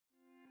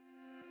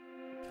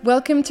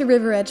Welcome to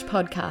River Edge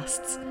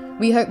Podcasts.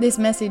 We hope this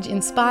message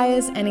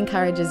inspires and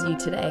encourages you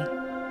today.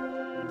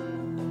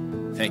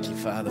 Thank you,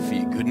 Father, for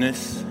your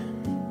goodness.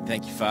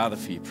 Thank you, Father,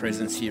 for your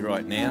presence here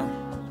right now.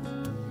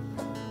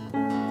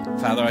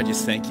 Father, I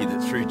just thank you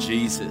that through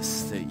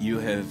Jesus that you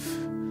have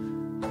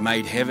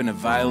made heaven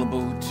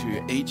available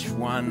to each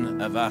one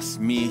of us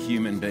mere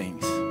human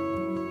beings.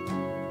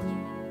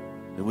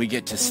 That we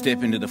get to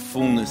step into the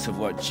fullness of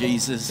what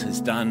Jesus has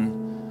done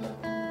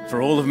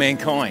for all of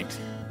mankind.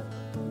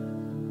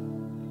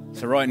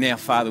 So right now,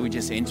 Father, we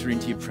just enter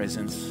into your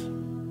presence.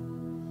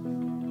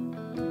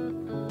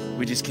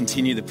 We just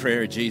continue the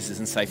prayer of Jesus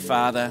and say,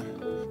 Father,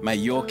 may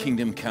your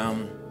kingdom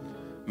come,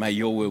 may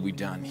your will be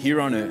done here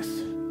on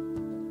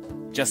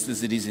earth, just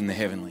as it is in the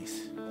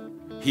heavenlies.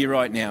 Here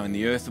right now, in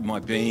the earth of my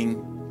being,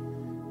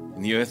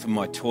 in the earth of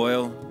my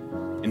toil,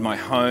 in my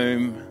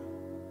home,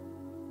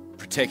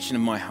 protection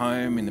of my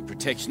home, in the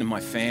protection of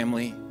my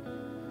family.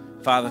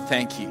 Father,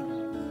 thank you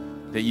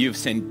that you've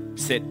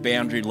set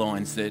boundary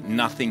lines that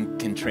nothing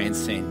can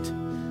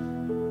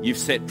transcend. You've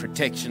set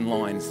protection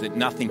lines that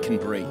nothing can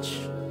breach.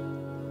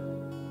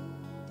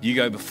 You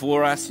go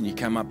before us and you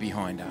come up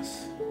behind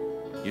us.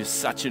 You're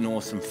such an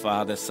awesome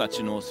Father, such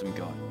an awesome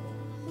God.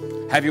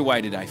 Have your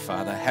way today,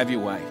 Father. Have your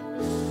way.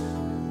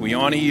 We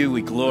honour you,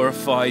 we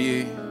glorify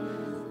you.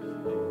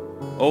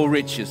 All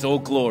riches, all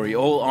glory,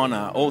 all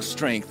honour, all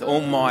strength,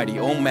 all mighty,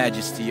 all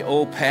majesty,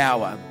 all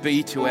power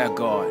be to our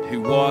God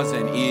who was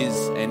and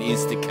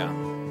is to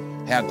come.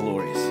 How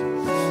glorious.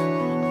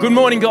 Good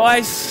morning,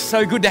 guys.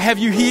 So good to have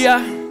you here.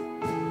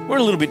 We're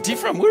a little bit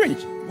different.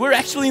 We're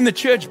actually in the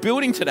church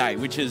building today,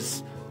 which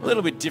is a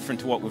little bit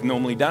different to what we've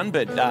normally done.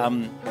 But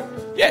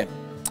yeah.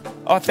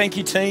 Oh, thank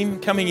you, team,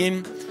 coming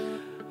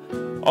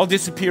in. I'll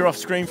disappear off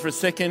screen for a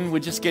second. We're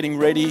just getting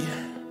ready.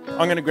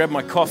 I'm going to grab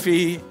my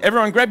coffee.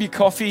 Everyone grab your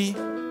coffee.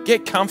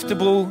 Get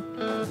comfortable.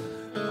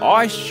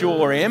 I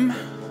sure am.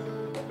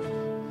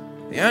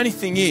 The only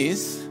thing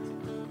is,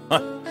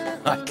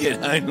 I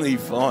can only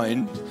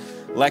find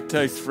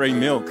lactose-free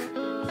milk.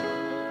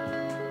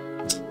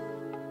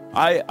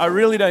 I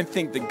really don't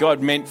think that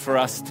God meant for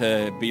us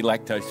to be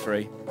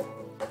lactose-free.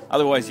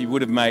 Otherwise, he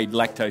would have made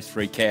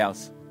lactose-free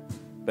cows.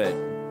 But,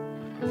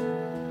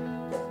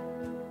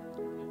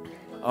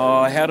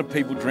 oh, how do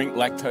people drink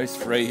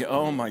lactose-free?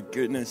 Oh, my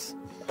goodness.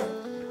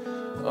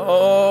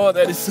 Oh,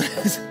 that is...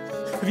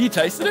 Have you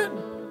tasted it?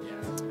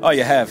 Oh,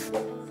 you have.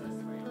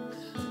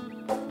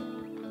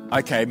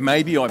 Okay,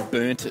 maybe I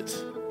burnt it.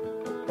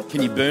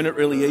 Can you burn it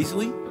really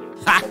easily?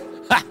 Ha!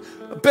 Ha!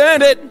 I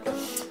burned it!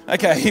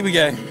 Okay, here we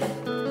go.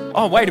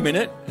 Oh, wait a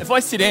minute. If I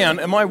sit down,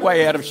 am I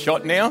way out of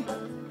shot now?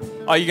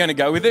 Are you going to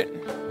go with it?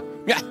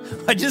 Yeah,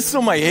 I just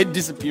saw my head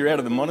disappear out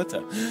of the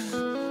monitor.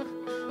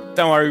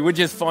 Don't worry, we're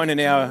just finding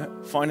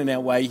our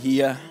way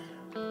here.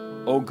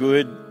 All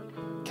good.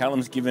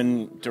 Callum's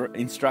given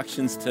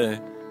instructions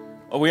to...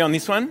 Are we on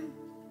this one?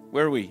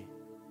 Where are we?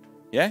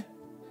 Yeah?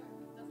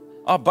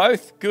 Oh,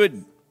 both?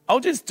 Good. I'll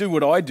just do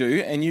what I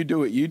do and you do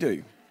what you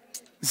do.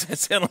 Does that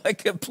sound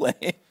like a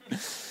plan?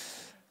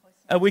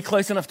 Are we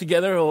close enough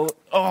together? Or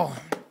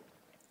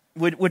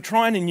we're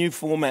trying a new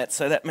format,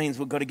 so that means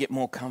we've got to get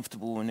more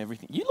comfortable and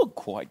everything. You look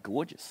quite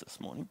gorgeous this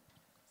morning.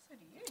 So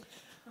do you.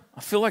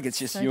 I feel like it's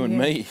just you and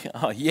me.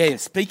 Oh, yeah.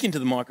 Speak into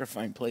the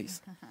microphone,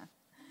 please.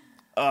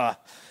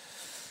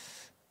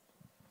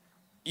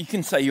 You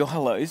can say your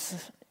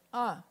hellos.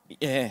 Oh.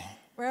 Yeah.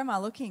 Where am I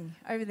looking?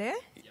 Over there?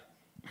 Yeah.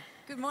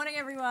 Good morning,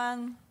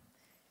 everyone.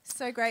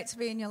 So great to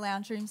be in your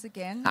lounge rooms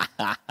again.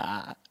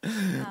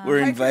 We're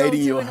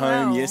invading your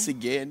home, well. yes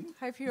again.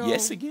 Hope you're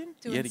yes all again?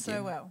 doing Yet so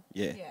again. well.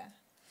 Yeah.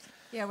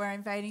 Yeah, we're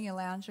invading your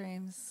lounge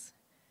rooms.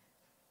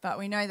 But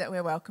we know that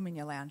we're welcome in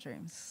your lounge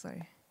rooms. So.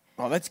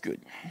 Oh, that's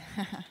good.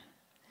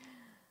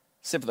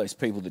 Except for those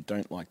people that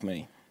don't like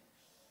me.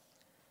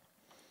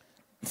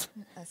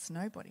 That's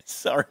nobody.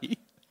 Sorry.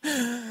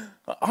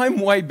 I'm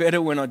way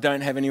better when I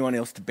don't have anyone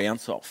else to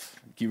bounce off.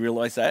 Do you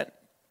realise that?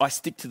 I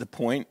stick to the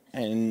point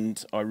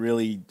and I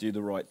really do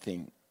the right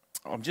thing.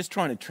 I'm just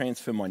trying to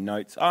transfer my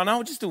notes. Oh, no,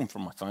 I'll just do them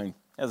from my phone.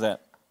 How's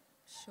that?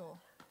 Sure.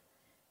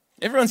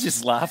 Everyone's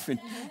just laughing.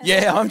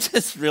 Yeah, I'm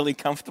just really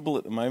comfortable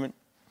at the moment.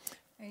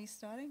 Are you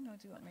starting or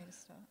do you want me to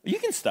start? You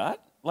can start.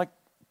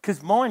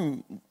 Because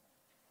mine...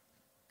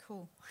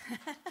 Cool.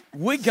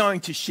 We're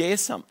going to share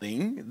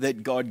something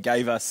that God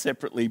gave us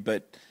separately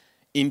but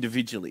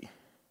individually.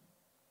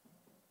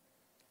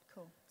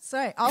 Cool.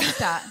 So I'll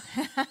start.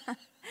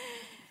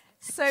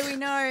 So we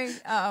know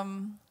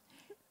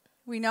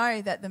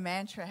that the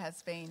mantra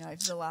has been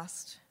over the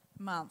last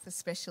month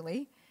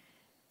especially.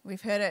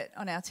 We've heard it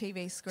on our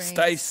TV screen.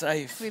 Stay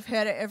safe. We've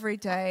heard it every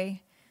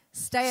day.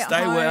 Stay at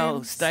home. Stay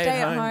well. Stay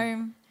at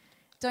home.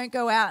 Don't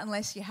go out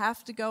unless you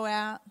have to go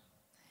out.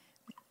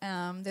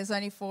 There's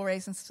only 4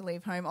 reasons to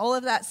leave home. All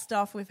of that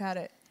stuff, we've had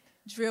it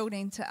drilled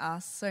into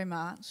us so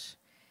much.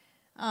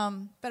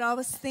 But I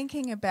was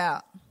thinking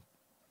about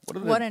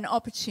what an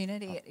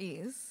opportunity it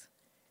is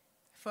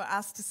for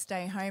us to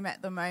stay home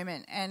at the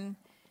moment. And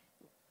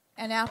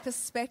our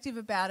perspective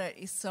about it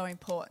is so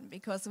important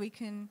because we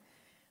can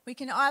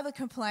either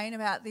complain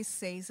about this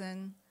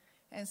season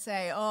and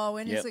say, oh,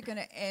 when is Yep. it going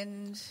to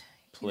end?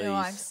 Please.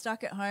 I'm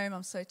stuck at home.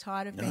 I'm so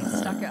tired of being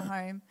stuck at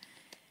home.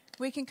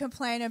 We can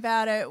complain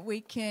about it.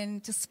 We can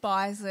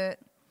despise it.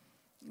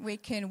 We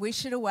can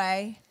wish it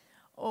away,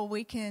 or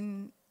we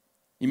can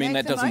You mean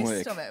make that the doesn't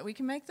most work? of it. We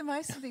can make the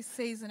most of this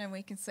season, and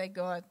we can say,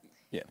 God,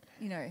 Yeah.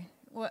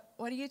 what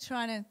are you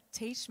trying to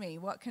teach me?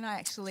 What can I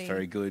actually?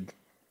 Very good.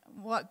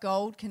 What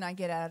gold can I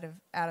get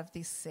out of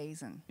this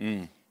season?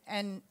 Mm.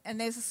 And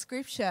there's a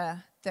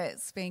scripture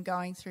that's been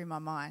going through my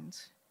mind.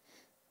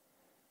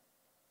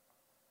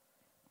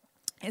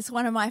 It's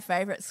one of my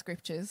favourite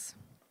scriptures,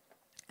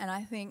 and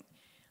I think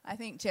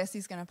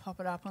Jesse's going to pop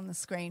it up on the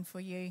screen for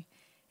you.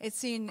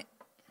 It's in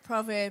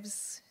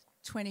Proverbs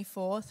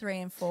 24, 3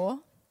 and 4,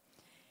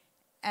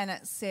 and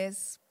it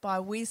says, by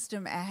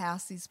wisdom our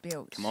house is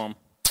built. Come on.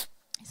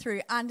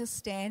 Through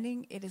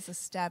understanding it is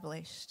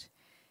established,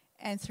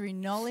 and through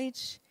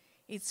knowledge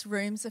its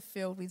rooms are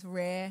filled with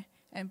rare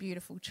and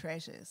beautiful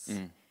treasures.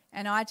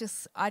 And I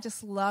just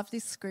love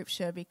this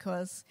scripture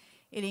because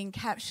it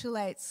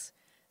encapsulates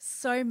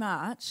so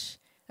much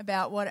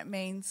about what it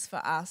means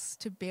for us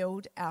to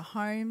build our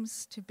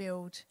homes, to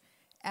build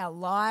our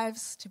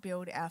lives, to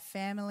build our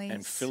families.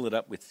 And fill it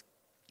up with...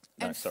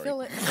 No, and sorry.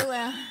 fill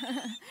our...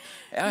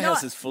 Our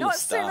house is full of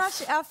stuff. Not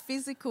so much our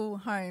physical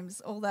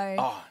homes, although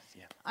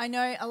yeah. I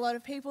know a lot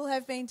of people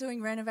have been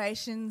doing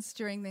renovations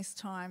during this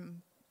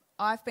time.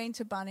 I've been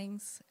to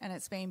Bunnings and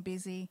it's been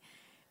busy.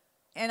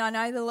 And I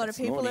know that a lot of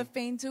people have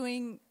been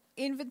doing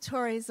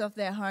inventories of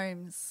their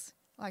homes.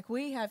 Like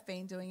we have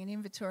been doing an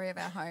inventory of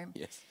our home.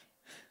 Yes.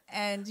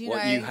 And, you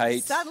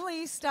hate suddenly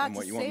you start and to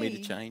what see you want me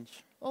to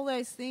change. all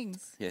those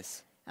things.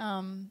 Yes.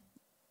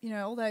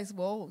 All those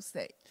walls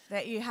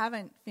that you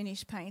haven't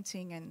finished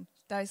painting, and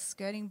those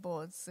skirting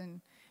boards,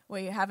 and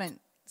where you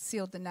haven't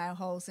sealed the nail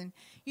holes. And,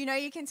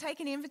 you can take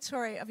an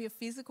inventory of your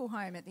physical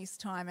home at this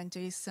time and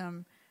do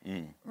some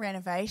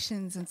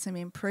renovations and some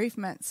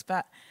improvements.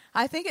 But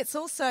I think it's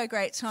also a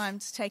great time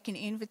to take an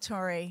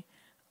inventory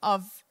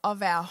of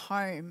our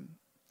home,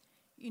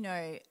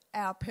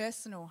 our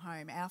personal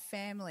home, our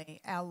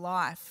family, our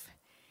life,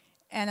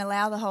 and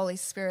allow the Holy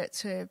Spirit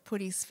to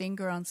put his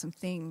finger on some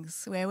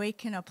things where we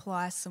can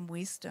apply some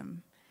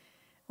wisdom,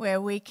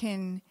 where we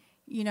can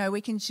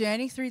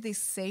journey through this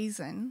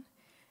season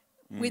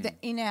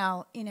in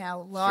our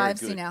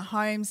lives, in our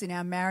homes, in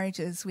our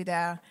marriages, with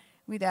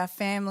our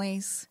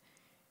families.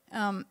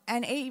 And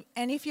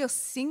if you're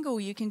single,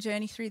 you can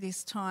journey through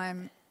this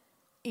time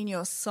in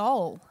your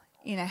soul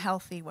in a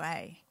healthy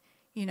way.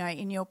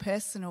 In your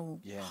personal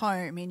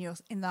home,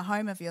 in the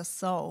home of your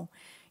soul.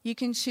 You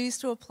can choose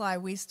to apply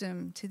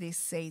wisdom to this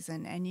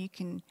season, and you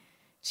can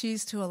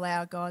choose to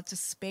allow God to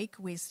speak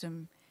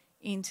wisdom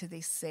into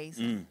this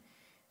season.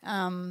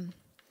 And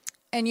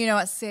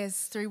it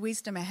says, through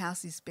wisdom a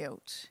house is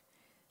built.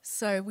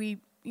 So we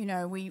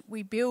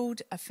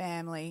build a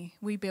family,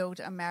 we build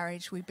a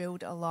marriage, we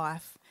build a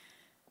life.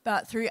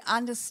 But through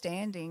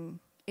understanding,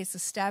 it's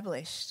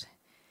established.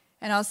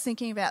 And I was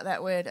thinking about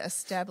that word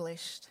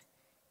established.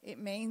 It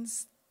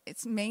means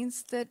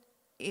that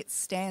it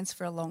stands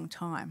for a long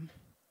time.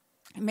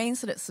 It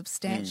means that it's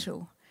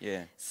substantial.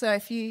 Yeah. So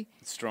if you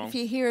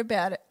hear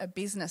about a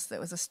business that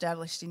was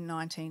established in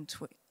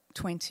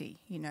 1920,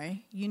 you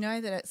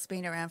know that it's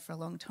been around for a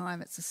long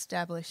time. It's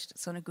established.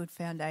 It's on a good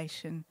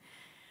foundation.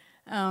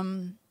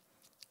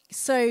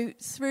 So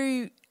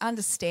through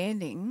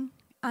understanding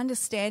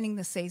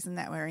the season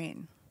that we're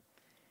in,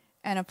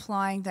 and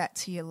applying that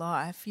to your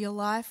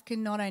life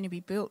can not only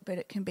be built, but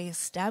it can be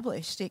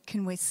established. It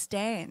can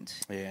withstand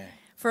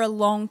for a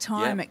long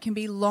time. It can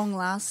be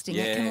long-lasting.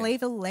 It can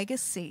leave a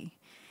legacy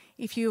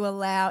if you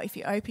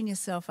open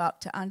yourself up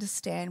to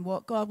understand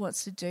what God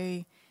wants to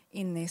do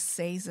in this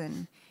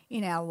season,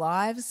 in our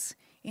lives,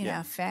 in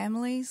our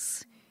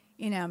families,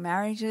 in our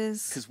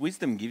marriages. Because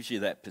wisdom gives you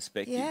that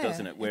perspective,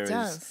 doesn't it?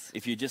 Whereas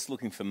if you're just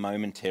looking for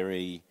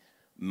momentary,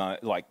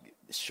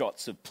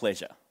 shots of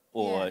pleasure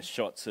or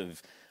shots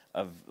of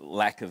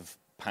lack of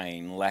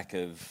pain, lack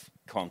of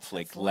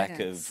conflict,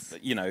 Avoidance.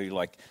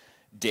 lack of,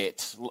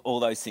 debt, all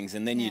those things.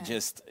 And then you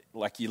just,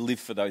 you live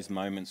for those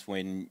moments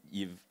when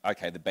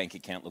the bank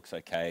account looks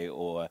okay,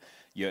 or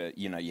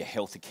your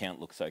health account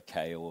looks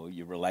okay, or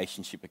your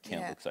relationship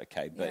account looks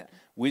okay. But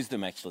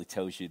wisdom actually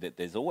tells you that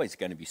there's always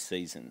going to be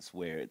seasons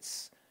where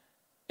it's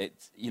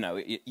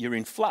you're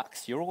in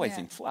flux. You're always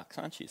in flux,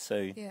 aren't you?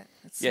 So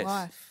it's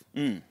life.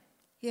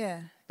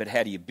 Yeah. But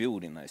how do you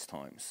build in those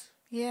times?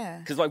 Yeah.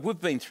 Because we've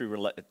been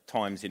through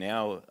times in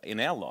our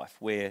life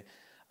where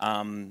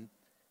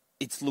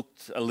it's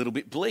looked a little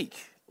bit bleak.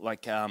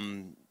 I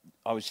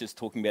was just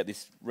talking about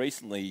this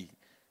recently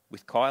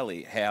with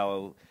Kylie,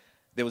 how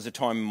there was a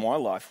time in my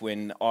life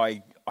when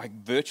I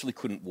virtually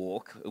couldn't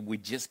walk. We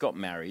just got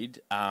married.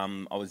 I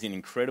was in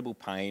incredible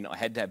pain. I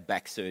had to have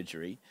back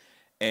surgery,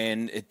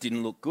 and it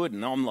didn't look good.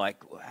 And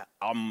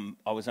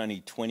I was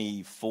only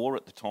 24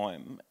 at the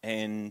time,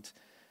 and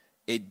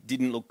it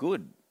didn't look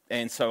good.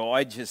 And so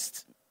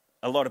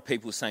a lot of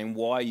people were saying,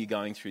 why are you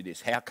going through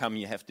this? How come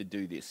you have to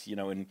do this?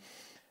 And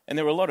And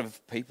there were a lot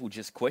of people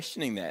just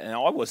questioning that, and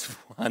I was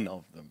one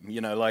of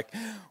them, like,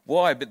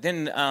 why? But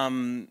then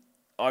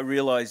I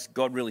realised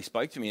God really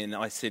spoke to me, and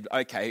I said,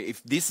 okay,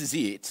 if this is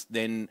it,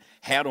 then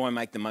how do I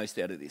make the most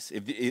out of this?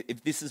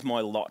 If this is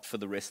my lot for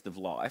the rest of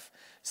life.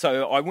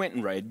 So I went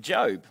and read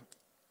Job,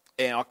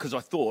 because I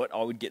thought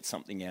I would get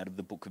something out of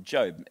the book of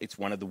Job. It's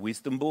one of the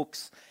wisdom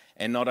books,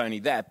 and not only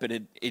that, but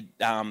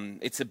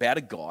it's about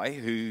a guy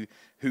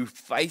who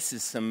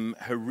faces some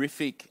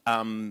horrific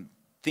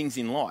things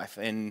in life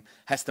and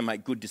has to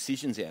make good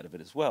decisions out of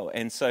it as well.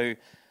 And so,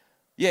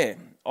 yeah,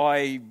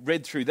 I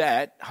read through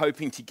that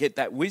hoping to get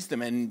that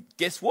wisdom, and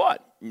guess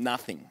what?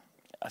 Nothing.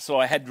 So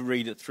I had to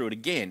read it through it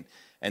again,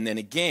 and then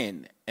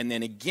again, and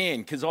then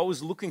again, because I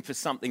was looking for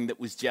something that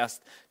was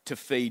just to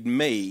feed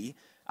me,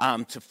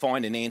 to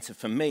find an answer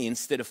for me,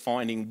 instead of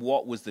finding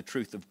what was the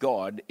truth of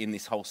God in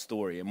this whole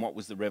story and what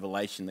was the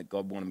revelation that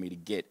God wanted me to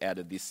get out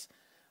of this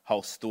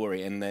whole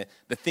story. And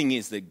the thing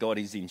is that God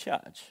is in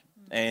charge.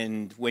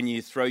 And when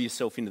you throw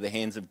yourself into the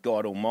hands of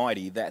God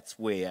Almighty, that's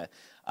where,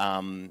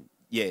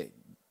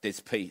 there's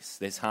peace,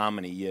 there's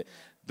harmony.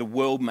 The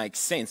world makes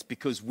sense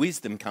because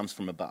wisdom comes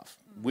from above.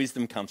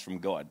 Wisdom comes from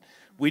God.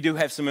 We do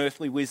have some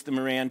earthly wisdom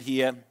around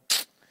here.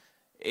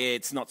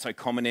 It's not so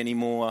common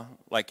anymore.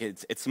 Like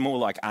it's more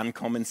like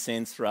uncommon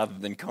sense rather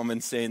than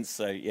common sense.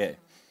 So yeah.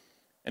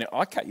 And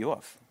I cut you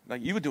off.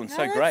 Like you were doing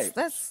so great.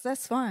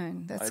 That's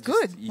fine. That's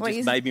good. You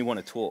just made me want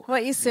to talk.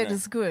 What you said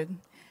is good.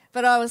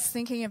 But I was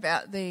thinking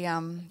about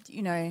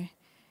the,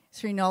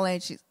 through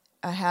knowledge,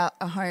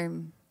 a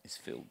home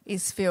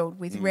is filled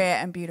with rare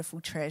and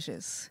beautiful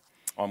treasures.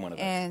 I'm one of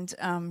those.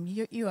 And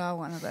you are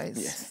one of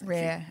those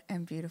rare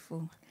and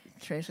beautiful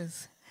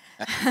treasures.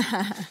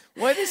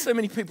 Why are there so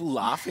many people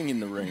laughing in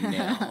the room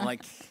now?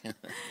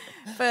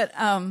 But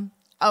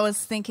I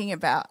was thinking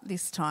about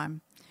this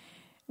time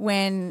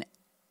when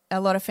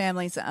a lot of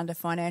families are under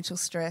financial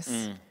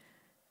stress.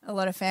 A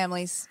lot of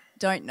families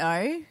don't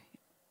know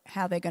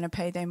how they're going to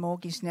pay their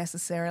mortgage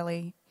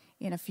necessarily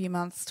in a few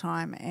months'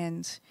 time.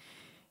 And,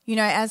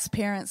 as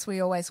parents, we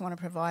always want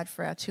to provide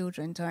for our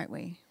children, don't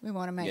we? We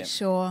want to make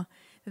sure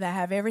that they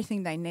have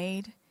everything they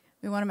need.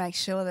 We want to make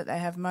sure that they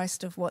have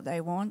most of what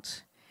they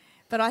want.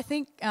 But I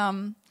think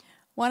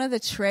one of the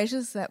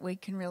treasures that we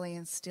can really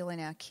instill in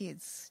our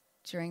kids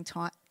during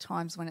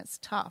times when it's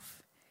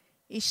tough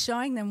is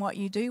showing them what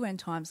you do when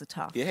times are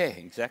tough. Yeah,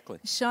 exactly.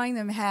 Showing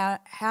them how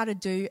to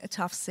do a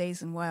tough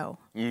season well.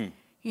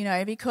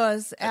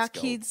 Because our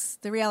kids,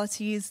 the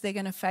reality is they're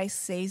going to face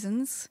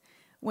seasons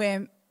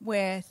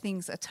where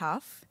things are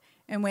tough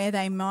and where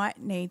they might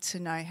need to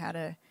know how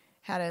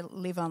to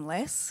live on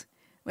less,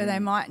 where they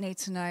might need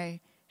to know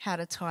how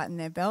to tighten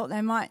their belt.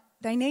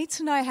 They need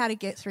to know how to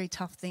get through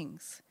tough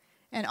things.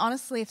 And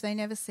honestly, if they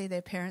never see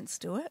their parents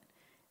do it,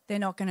 they're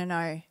not going to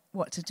know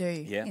what to do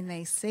in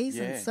these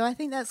seasons. Yeah. So I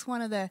think that's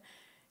one of the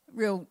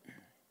real,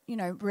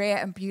 rare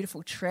and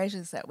beautiful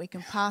treasures that we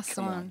can pass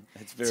on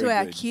to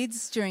our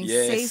kids during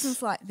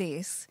seasons like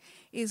this,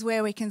 is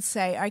where we can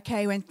say,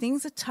 okay, when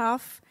things are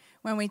tough,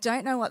 when we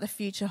don't know what the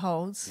future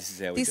holds,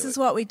 this is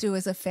what we do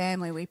as a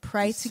family. We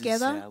pray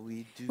together.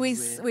 We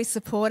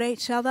support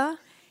each other.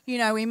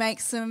 We make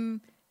some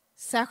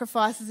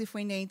sacrifices if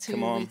we need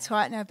to. We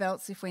tighten our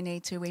belts if we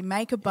need to. We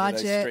make a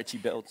budget. Those stretchy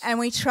belts. And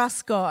we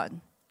trust God.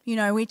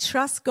 We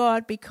trust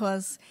God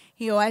because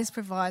He always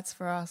provides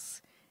for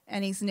us,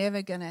 and He's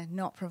never going to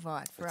not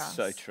provide for us.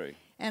 So true.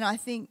 And I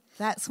think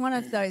that's one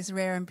of those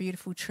rare and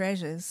beautiful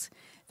treasures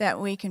that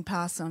we can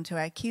pass on to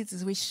our kids,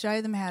 is we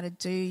show them how to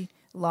do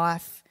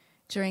life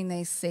during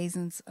these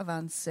seasons of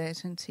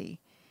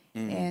uncertainty.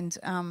 And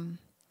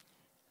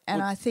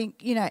I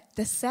think,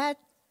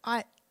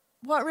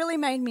 what really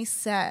made me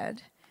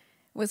sad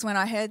was when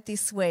I heard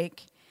this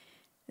week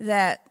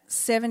that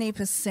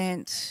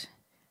 70%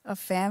 of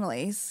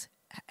families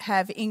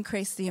have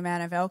increased the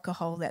amount of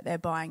alcohol that they're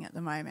buying at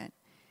the moment,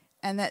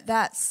 and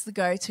that's the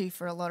go-to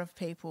for a lot of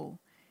people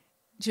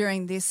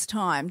during this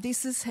time.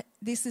 This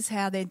is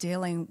how they're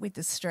dealing with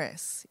the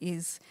stress,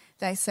 is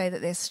they say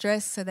that they're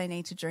stressed, so they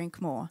need to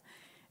drink more.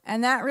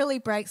 And that really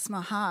breaks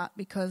my heart,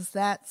 because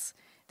that's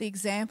the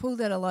example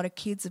that a lot of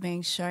kids are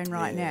being shown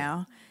right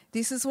now.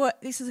 This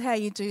is how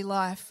you do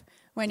life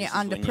when you're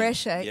under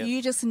pressure.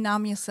 You just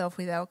numb yourself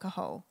with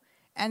alcohol.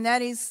 And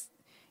that is,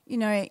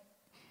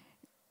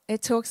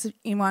 it talks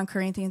in 1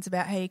 Corinthians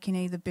about how you can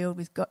either build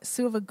with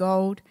silver,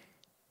 gold,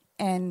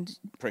 and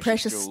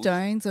precious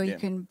stones, or you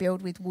can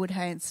build with wood,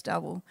 hay and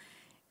stubble.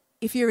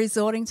 If you're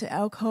resorting to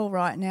alcohol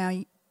right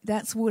now,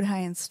 that's wood,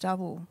 hay and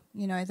stubble.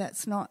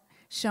 That's not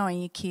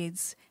showing your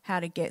kids how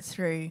to get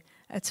through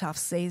a tough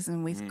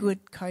season with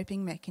good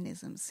coping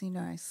mechanisms,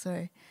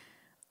 So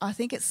I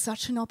think it's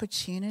such an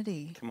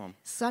opportunity.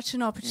 Such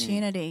an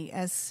opportunity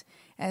as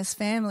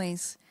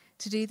families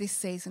to do this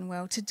season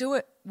well, to do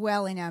it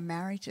well in our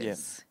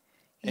marriages,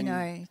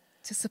 to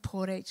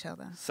support each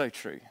other. So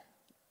true.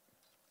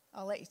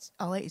 I'll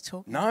let you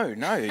talk. No,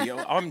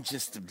 I'm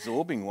just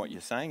absorbing what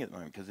you're saying at the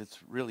moment, because it's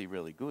really,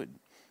 really good.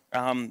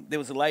 There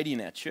was a lady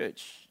in our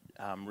church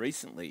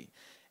recently,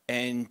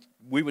 And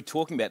we were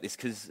talking about this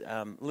because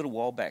a little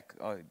while back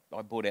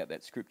I brought out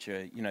that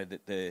scripture,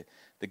 that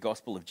the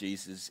gospel of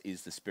Jesus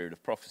is the spirit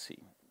of prophecy.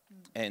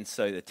 And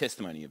so the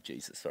testimony of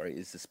Jesus,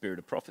 is the spirit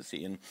of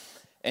prophecy.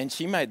 And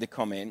she made the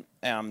comment,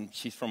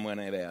 she's from one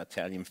of our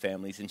Italian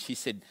families, and she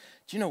said,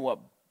 do you know what,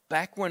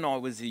 back when I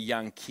was a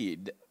young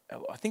kid,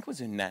 I think it was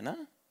her nana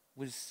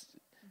was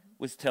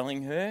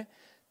telling her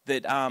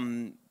that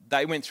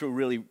they went through a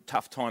really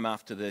tough time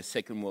after the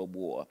Second World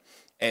War,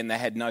 and they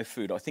had no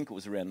food. I think it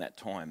was around that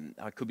time.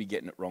 I could be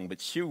getting it wrong, but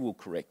she will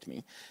correct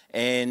me.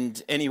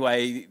 And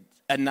anyway,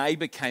 a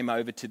neighbour came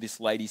over to this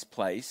lady's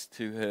place,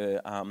 to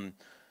her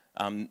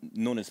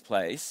Nuna's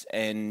place,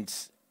 and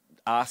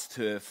asked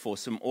her for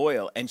some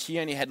oil. And she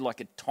only had like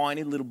a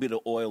tiny little bit of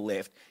oil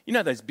left. You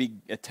know those big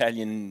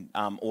Italian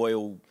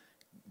oil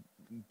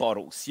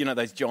bottles,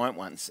 those giant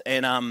ones.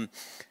 And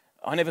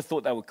I never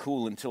thought they were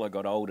cool until I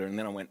got older, and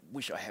then I went,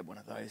 wish I had one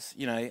of those,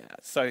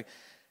 So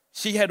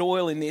she had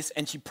oil in this,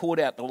 and she poured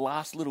out the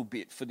last little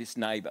bit for this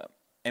neighbour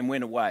and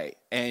went away.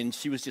 And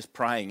she was just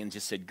praying and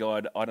just said,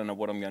 God, I don't know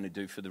what I'm going to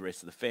do for the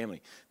rest of the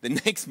family.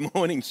 The next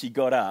morning she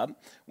got up,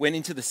 went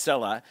into the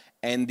cellar,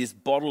 and this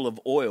bottle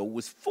of oil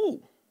was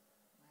full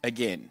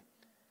again.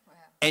 Wow.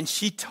 And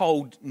she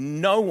told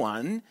no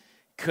one,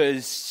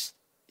 because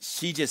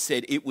she just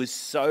said it was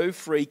so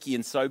freaky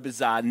and so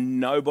bizarre.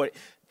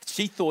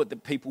 She thought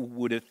that people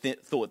would have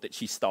thought that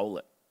she stole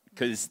it,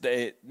 because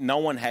no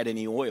one had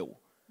any oil.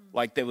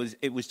 Like it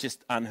was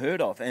just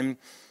unheard of.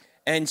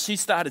 And she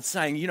started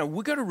saying,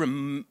 we've got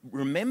to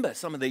remember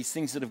some of these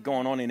things that have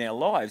gone on in our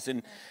lives.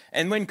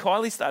 And when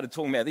Kylie started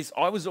talking about this,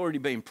 I was already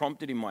being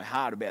prompted in my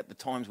heart about the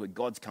times where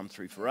God's come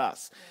through for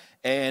us.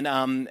 And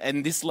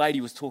this precious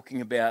lady was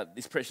talking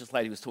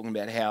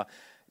about how,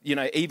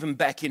 even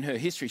back in her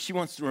history, she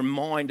wants to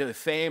remind her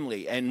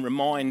family and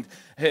remind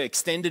her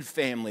extended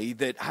family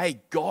that, hey,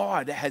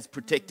 God has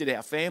protected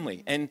our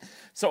family. And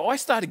so I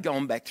started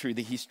going back through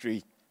the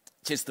history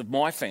just of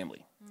my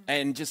family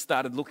and just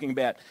started looking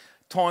about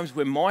times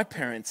where my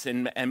parents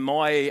and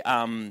my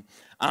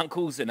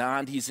uncles and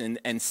aunties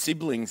and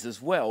siblings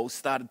as well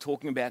started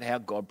talking about how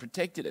God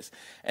protected us.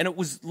 And it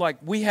was like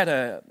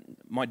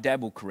my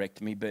dad will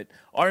correct me, but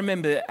I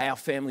remember our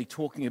family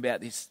talking about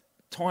this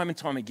time and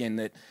time again,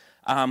 that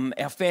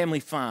our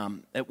family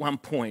farm, at one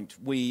point,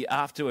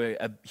 after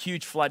a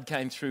huge flood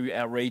came through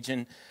our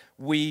region,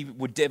 we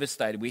were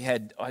devastated. We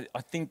had, I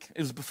think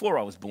it was before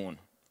I was born.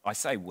 I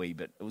say we,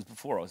 but it was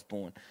before I was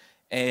born.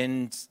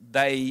 And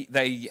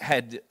they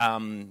had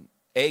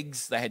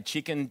eggs, they had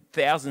chicken,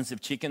 thousands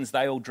of chickens.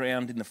 They all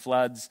drowned in the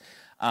floods.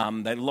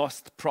 They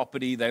lost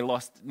property. They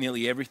lost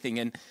nearly everything.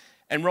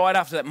 And right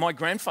after that, my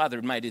grandfather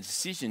had made a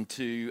decision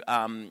to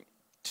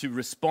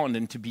respond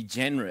and to be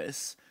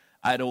generous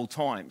at all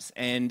times.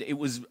 And it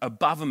was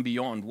above and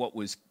beyond what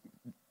was,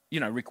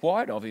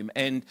 required of him.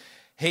 And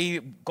he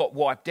got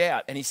wiped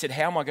out, and he said,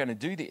 how am I going to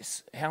do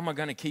this? How am I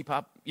going to keep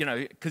up?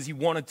 Because he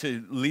wanted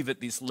to live at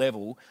this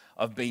level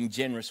of being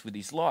generous with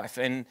his life.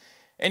 And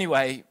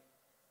anyway,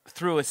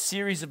 through a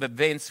series of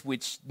events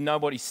which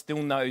nobody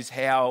still knows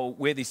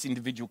where this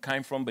individual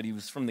came from, but he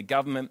was from the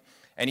government,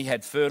 and he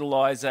had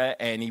fertilizer,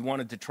 and he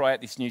wanted to try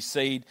out this new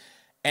seed.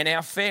 And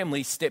our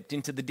family stepped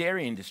into the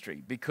dairy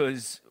industry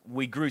because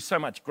we grew so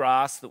much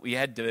grass that we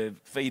had to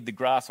feed the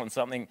grass on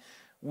something.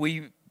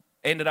 We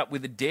ended up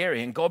with a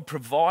dairy, and God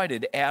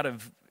provided out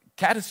of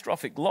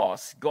catastrophic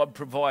loss. God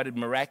provided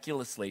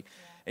miraculously. Yeah.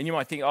 And you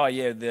might think,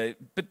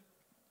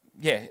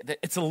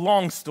 it's a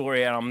long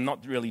story, and I'm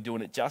not really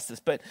doing it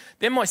justice. But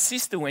then my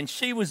sister, when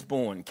she was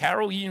born,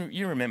 Carol,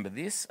 you remember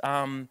this?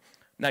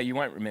 No, you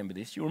won't remember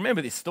this. You'll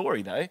remember this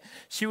story, though.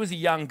 She was a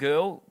young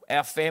girl.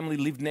 Our family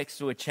lived next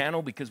to a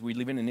channel because we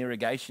live in an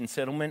irrigation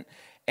settlement.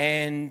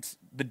 And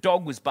the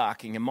dog was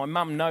barking, and my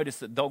mum noticed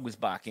that the dog was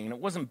barking, and it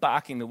wasn't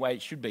barking the way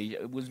it should be.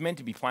 It was meant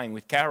to be playing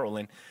with Carol,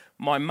 and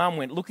my mum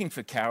went looking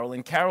for Carol,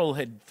 and Carol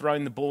had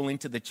thrown the ball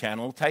into the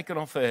channel, taken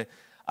off her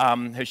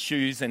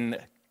shoes and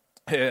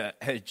her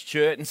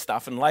shirt and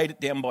stuff, and laid it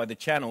down by the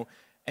channel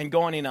and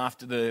gone in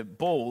after the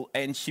ball,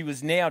 and she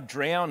was now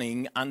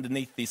drowning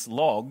underneath this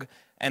log.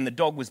 And the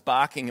dog was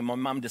barking, and my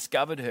mum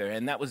discovered her.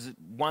 And that was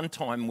one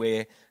time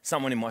where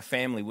someone in my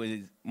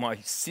family, my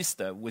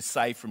sister, was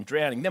saved from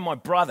drowning. Then my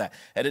brother,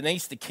 at an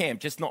Easter camp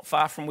just not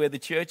far from where the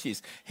church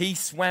is, he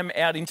swam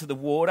out into the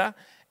water.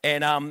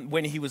 And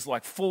when he was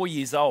like 4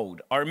 years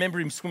old, I remember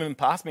him swimming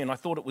past me, and I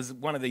thought it was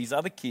one of these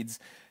other kids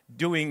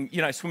doing,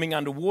 swimming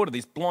underwater,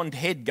 this blonde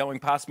head going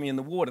past me in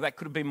the water. That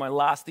could have been my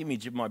last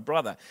image of my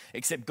brother,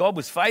 except God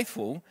was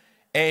faithful.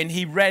 And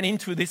he ran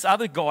into this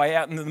other guy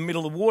out in the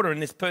middle of the water,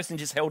 and this person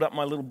just held up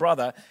my little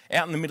brother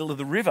out in the middle of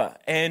the river.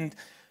 And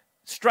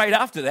straight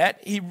after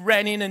that, he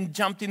ran in and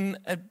jumped in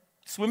a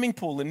swimming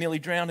pool and nearly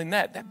drowned in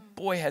that. That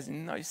boy has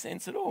no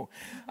sense at all.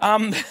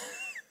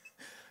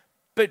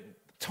 But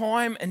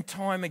time and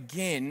time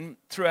again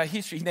through our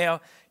history. Now,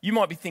 you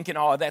might be thinking,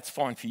 oh, that's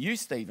fine for you,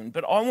 Stephen.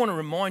 But I want to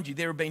remind you,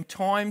 there have been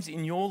times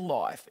in your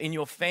life, in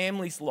your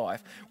family's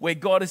life, where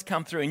God has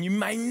come through, and you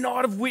may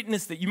not have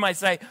witnessed it. You may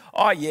say,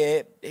 oh,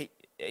 yeah,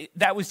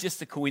 that was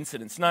just a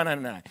coincidence.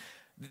 No.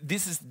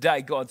 this is the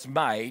day God's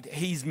made.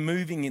 He's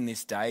moving in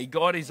this day.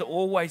 God is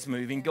always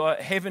moving.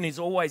 Heaven is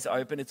always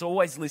open. It's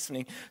always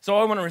listening. So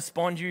I want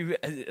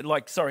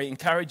to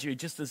encourage you,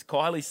 just as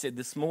Kylie said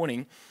this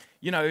morning,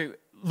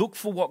 look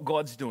for what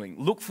God's doing.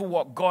 Look for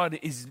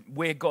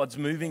where God's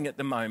moving at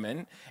the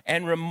moment,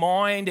 and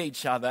remind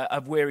each other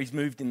of where he's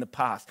moved in the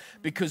past.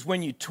 Because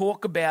when you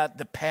talk about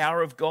the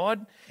power of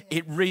God,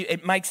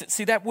 it makes it,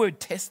 see, that word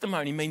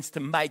testimony means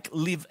to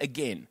live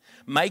again.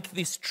 Make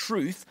this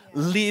truth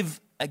live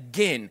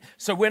again.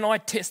 So when I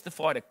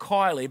testify to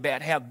Kylie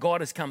about how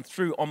God has come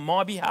through on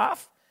my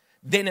behalf,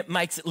 then it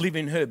makes it live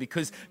in her,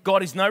 because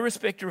God is no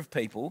respecter of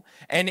people.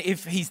 And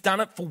if he's done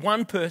it for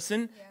one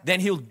person, then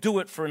he'll do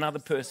it for another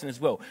person as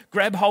well.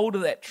 Grab hold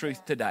of that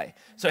truth today.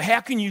 So how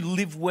can you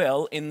live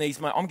well in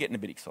these moments? I'm getting a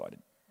bit excited.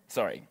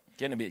 Sorry,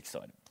 getting a bit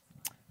excited.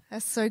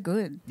 That's so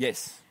good.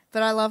 Yes.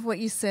 But I love what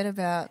you said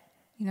about,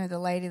 the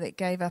lady that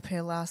gave up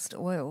her last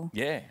oil.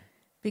 Yeah.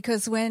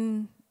 Because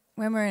when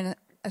we're in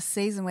a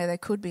season where there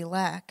could be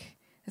lack,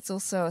 it's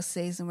also a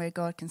season where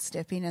God can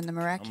step in and the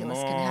miraculous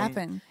can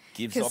happen.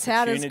 Because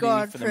how does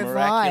God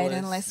provide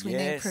unless we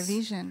need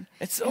provision?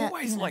 It's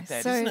always like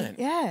that, isn't it?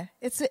 Yeah,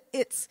 it's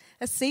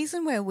a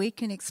season where we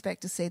can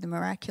expect to see the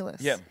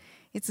miraculous. Yeah.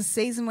 It's a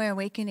season where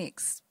we can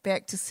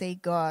expect to see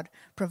God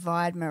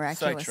provide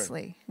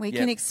miraculously. We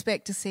can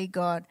expect to see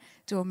God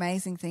do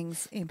amazing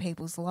things in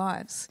people's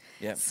lives.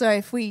 Yep. So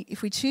if we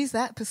choose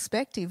that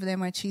perspective, then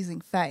we're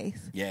choosing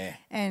faith. Yeah.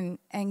 And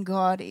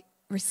God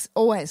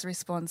always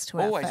responds to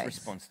our faith. Always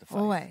responds to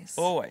faith.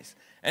 Always.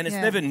 And it's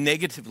never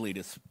negatively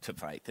to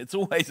faith. It's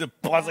always a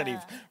positive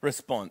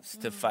response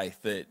to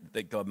faith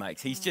that God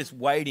makes. He's just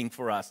waiting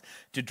for us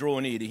to draw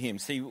near to him.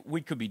 See,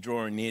 we could be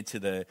drawing near to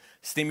the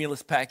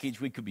stimulus package.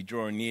 We could be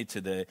drawing near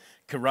to the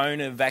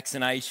corona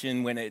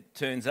vaccination when it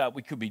turns up.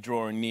 We could be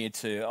drawing near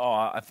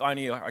to, if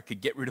only I could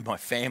get rid of my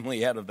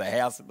family out of the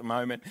house at the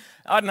moment.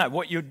 I don't know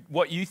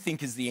what you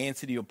think is the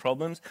answer to your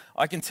problems.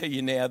 I can tell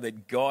you now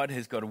that God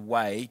has got a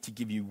way to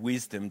give you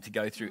wisdom to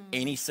go through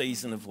any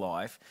season of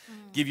life,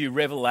 give you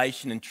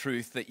revelation and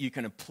truth that you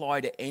can apply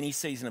to any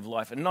season of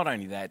life. And not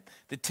only that,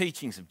 the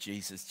teachings of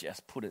Jesus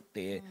just put it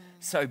there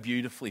so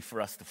beautifully for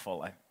us to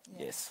follow.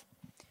 Yeah. Yes.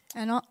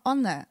 And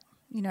on that,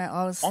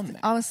 I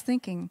was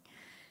thinking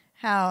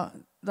how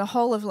the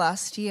whole of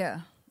last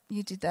year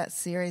you did that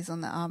series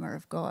on the armour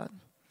of God.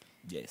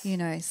 Yes.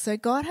 So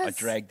God has... I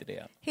dragged it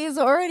out. He has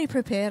already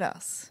prepared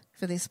us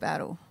for this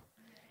battle.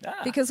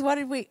 Because what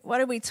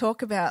did we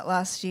talk about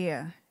last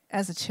year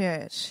as a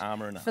church?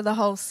 Armour and for the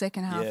whole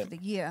second half of the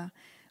year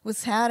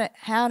was how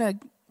to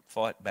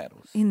fight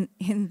battles in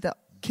the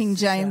King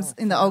James,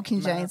 in the old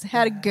King James,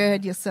 how to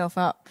gird yourself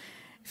up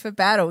for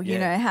battle.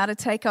 How to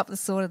take up the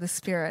sword of the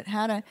Spirit,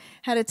 how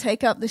to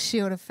take up the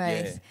shield of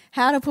faith,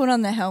 how to put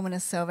on the helmet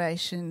of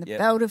salvation, the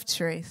belt of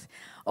truth,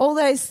 all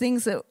those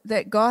things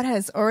that God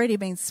has already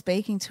been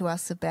speaking to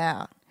us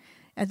about.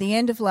 At the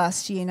end of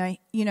last year,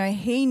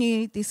 He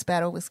knew this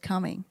battle was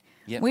coming.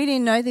 Yep. We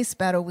didn't know this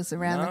battle was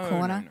around the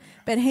corner,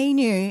 but He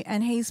knew,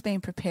 and He's been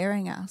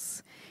preparing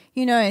us.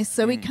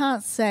 So we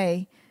can't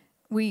say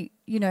we're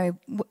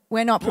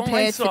not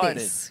prepared for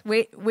this.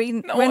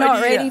 We're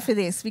not ready for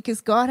this,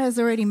 because God has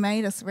already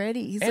made us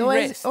ready.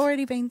 He's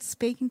already been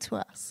speaking to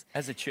us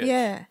as a church.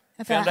 Yeah,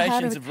 about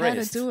foundations of rest,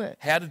 how to do it,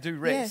 how to do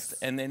rest,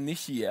 and then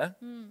this year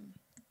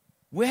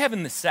we're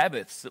having the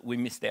Sabbaths that we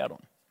missed out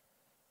on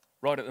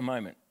right at the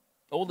moment.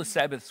 All the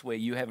Sabbaths where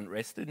you haven't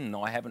rested and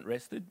I haven't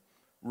rested.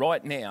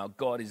 Right now,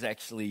 God is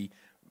actually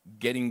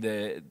getting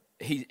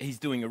He's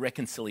doing a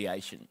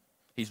reconciliation.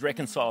 He's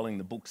reconciling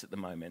the books at the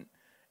moment,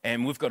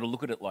 and we've got to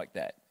look at it like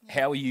that.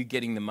 How are you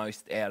getting the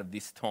most out of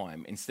this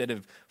time? Instead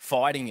of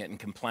fighting it and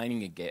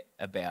complaining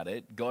about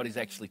it, God is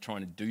actually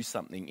trying to do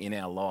something in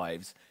our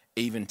lives,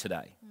 even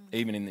today,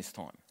 even in this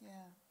time. Yeah.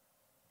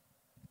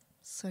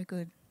 So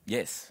good.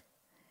 Yes.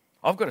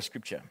 I've got a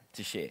scripture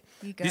to share.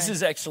 You go. This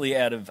is actually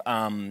out of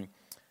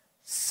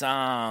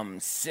Psalm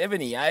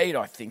 78,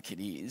 I think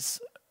it is.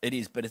 It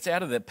is, but it's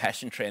out of the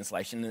Passion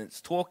Translation, and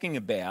it's talking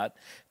about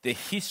the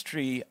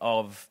history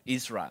of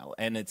Israel,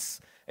 and it's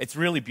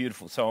really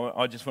beautiful. So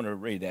I just want to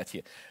read it out to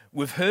you.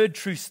 We've heard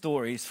true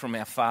stories from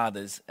our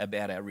fathers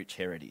about our rich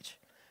heritage.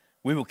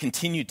 We will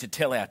continue to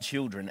tell our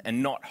children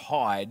and not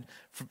hide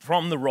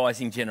from the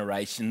rising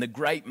generation the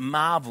great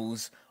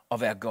marvels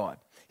of our God,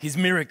 His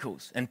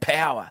miracles and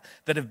power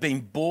that have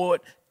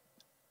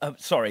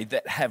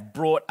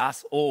brought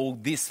us all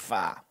this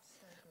far.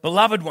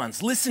 Beloved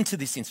ones, listen to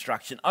this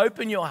instruction.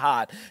 Open your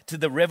heart to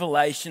the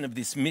revelation of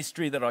this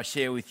mystery that I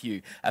share with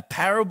you. A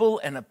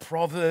parable and a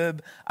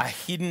proverb are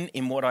hidden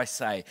in what I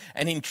say.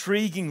 An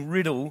intriguing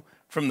riddle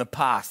from the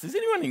past. Has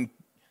anyone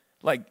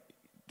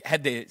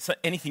had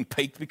anything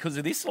peaked because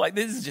of this?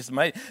 This is just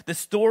amazing. The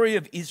story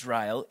of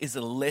Israel is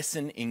a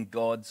lesson in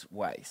God's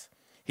ways.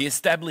 He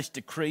established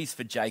decrees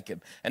for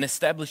Jacob and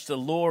established a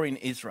law in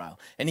Israel.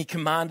 And He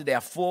commanded our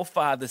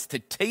forefathers to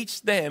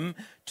teach them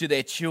to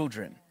their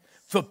children.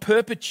 For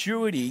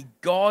perpetuity,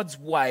 God's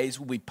ways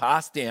will be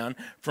passed down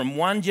from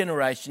one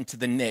generation to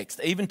the next,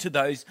 even to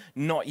those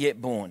not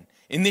yet born.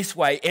 In this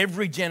way,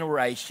 every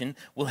generation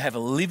will have a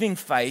living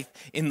faith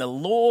in the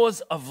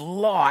laws of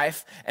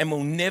life and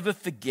will never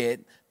forget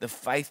the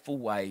faithful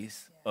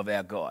ways of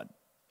our God.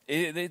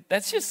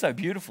 That's just so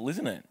beautiful,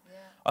 isn't it? Yeah.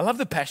 I love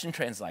the Passion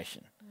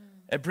Translation.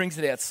 It brings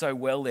it out so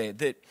well there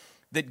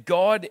that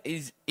God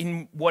is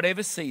in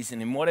whatever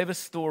season, in whatever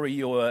story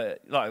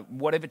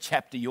whatever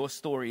chapter your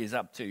story is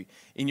up to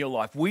in your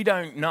life. We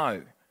don't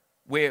know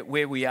where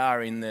we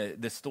are in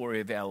the story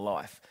of our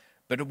life.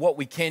 But what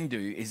we can do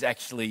is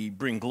actually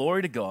bring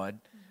glory to God,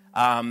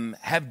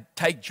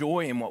 take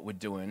joy in what we're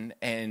doing,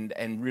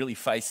 and really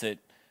face it,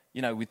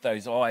 with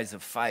those eyes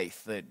of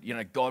faith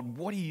that, God,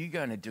 what are you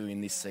going to do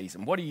in this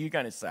season? What are you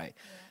going to say?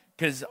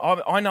 Because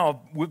I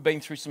know we've been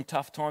through some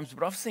tough times,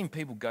 but I've seen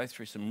people go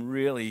through some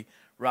really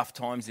rough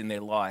times in their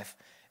life,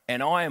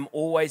 and I am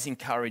always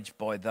encouraged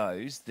by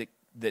those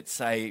that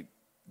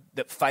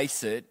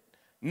face it.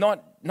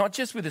 Not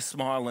just with a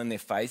smile on their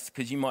face,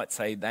 because you might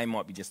say they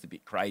might be just a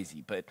bit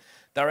crazy, but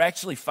they're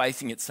actually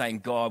facing it saying,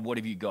 God, what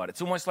have you got?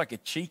 It's almost like a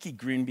cheeky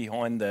grin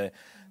behind the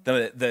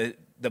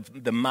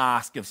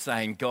mask of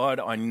saying,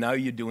 God, I know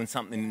you're doing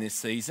something in this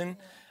season.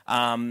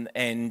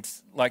 We're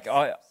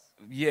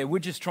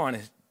just trying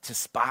to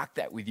spark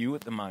that with you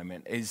at the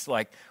moment. Is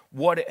like,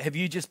 what have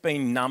you just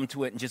been numb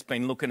to it and just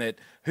been looking at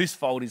whose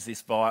fault is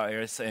this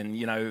virus,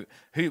 and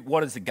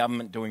what is the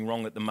government doing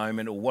wrong at the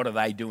moment, or what are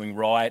they doing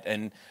right?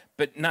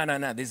 But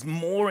no, there's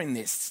more in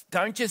this.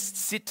 Don't just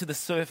sit to the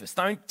surface.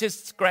 Don't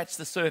just scratch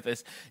the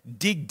surface.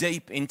 Dig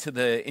deep into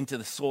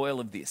the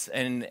soil of this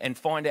and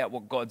find out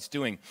what God's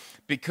doing,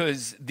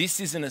 because this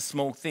isn't a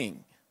small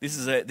thing. This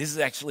is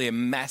actually a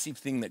massive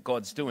thing that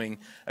God's doing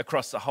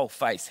across the whole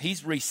face.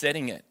 He's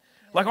resetting it.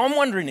 Like, I'm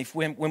wondering if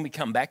when we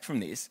come back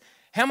from this,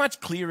 how much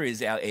clearer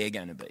is our air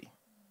going to be?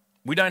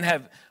 We don't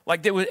have,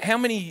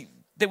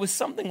 there was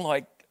something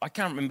like, I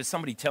can't remember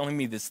somebody telling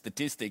me the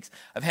statistics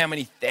of how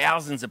many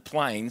thousands of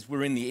planes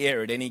were in the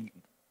air at any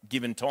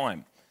given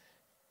time.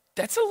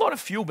 That's a lot of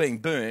fuel being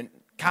burnt,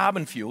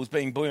 carbon fuels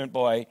being burnt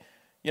by,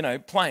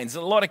 planes.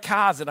 A lot of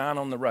cars that aren't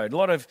on the road, a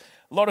lot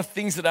of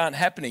things that aren't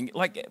happening.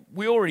 Like,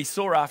 we already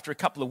saw after a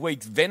couple of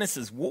weeks,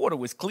 Venice's water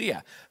was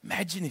clear.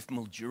 Imagine if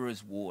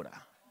Mildura's water,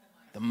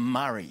 the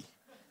Murray,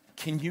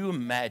 can you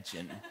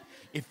imagine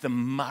if the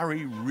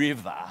Murray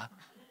River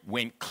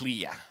went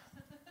clear?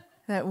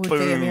 That would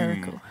be a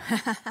miracle.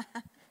 That's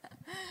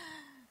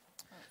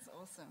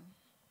awesome.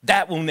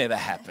 That will never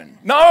happen.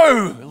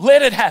 No,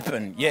 let it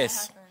happen.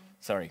 Yes. Happen.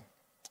 Sorry.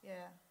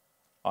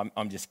 Yeah.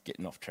 I'm just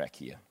getting off track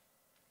here.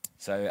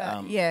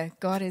 So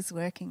God is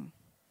working.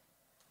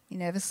 He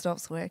never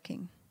stops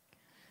working.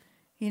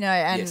 And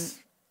yes.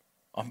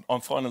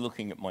 I'm finally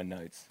looking at my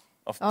notes.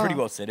 I've pretty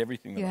well said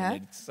everything that I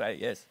needed to say.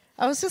 Yes.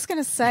 I was just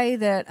going to say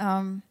that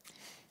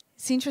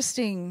it's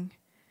interesting.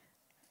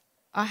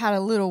 I had a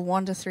little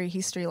wander through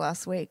history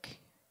last week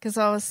because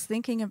I was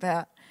thinking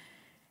about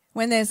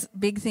when there's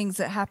big things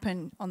that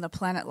happen on the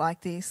planet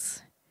like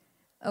this,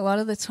 a lot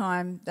of the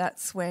time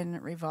that's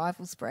when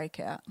revivals break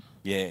out.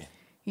 Yeah.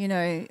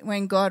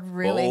 When God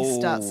really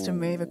starts to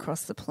move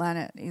across the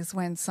planet is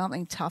when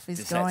something tough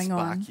is going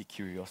on. Does that spark your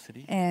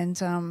curiosity?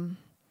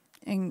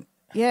 And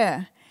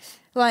yeah,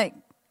 like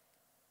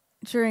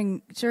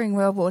during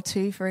World War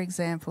II, for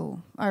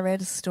example, I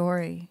read a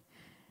story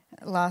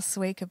last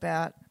week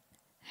about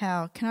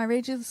how, can I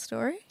read you the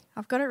story?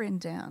 I've got it written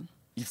down.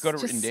 You've got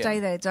it written down? Just stay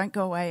there. Don't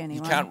go away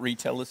anyway. You can't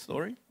retell the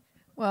story?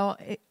 Well,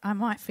 I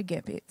might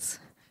forget bits.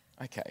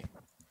 Okay.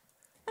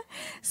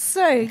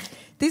 So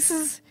this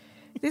is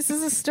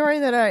a story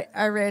that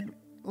I read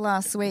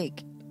last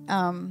week.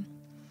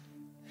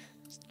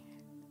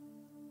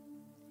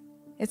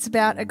 It's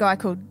about a guy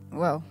called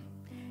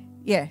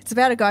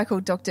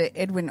Dr.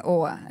 Edwin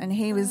Orr, and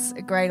he was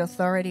a great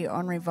authority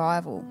on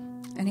revival,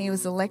 and he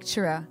was a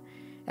lecturer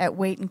at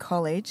Wheaton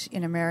College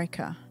in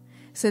America.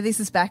 So this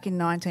is back in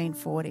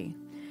 1940.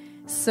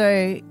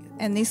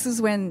 And this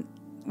is when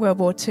World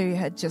War II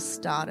had just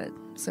started.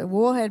 So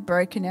war had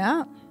broken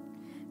out.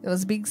 There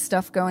was big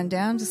stuff going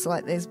down, just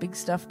like there's big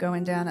stuff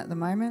going down at the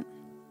moment.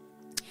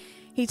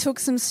 He took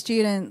some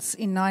students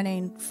in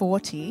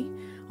 1940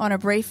 on a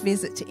brief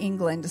visit to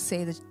England to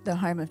see the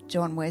home of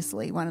John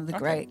Wesley, one of the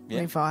great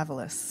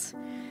revivalists.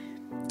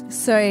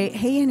 So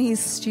he and his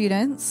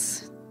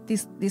students,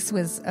 this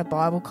was a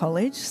Bible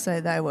college, so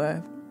they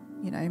were,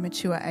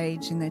 mature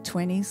age in their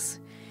 20s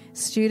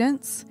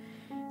students.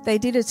 They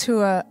did a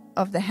tour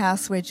of the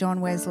house where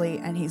John Wesley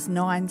and his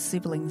 9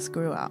 siblings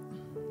grew up.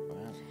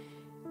 Wow.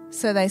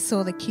 So they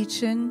saw the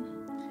kitchen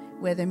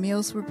where the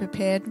meals were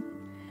prepared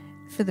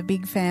for the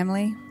big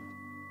family.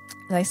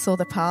 They saw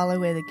the parlour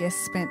where the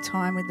guests spent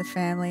time with the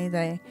family.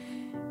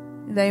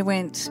 They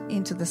went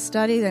into the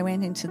study. They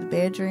went into the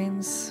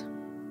bedrooms.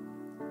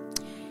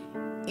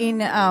 In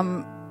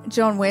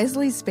John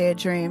Wesley's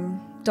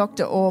bedroom,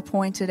 Dr. Orr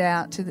pointed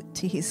out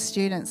to his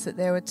students that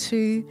there were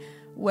 2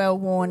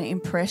 well-worn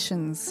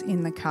impressions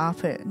in the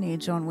carpet near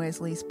John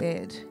Wesley's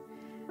bed,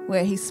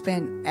 where he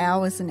spent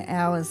hours and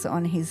hours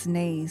on his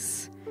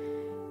knees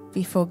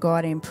before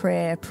God in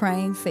prayer,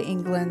 praying for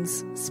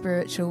England's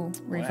spiritual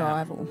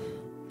revival.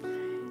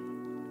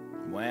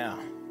 Wow.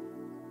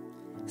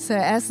 So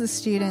as the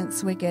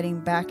students were getting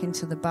back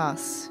into the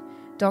bus,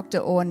 Dr.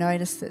 Orr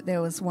noticed that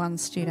there was one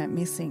student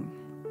missing.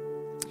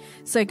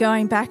 So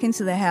going back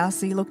into the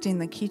house, he looked in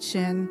the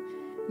kitchen.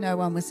 No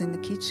one was in the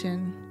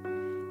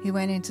kitchen. He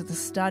went into the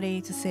study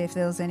to see if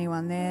there was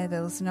anyone there.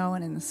 There was no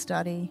one in the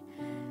study.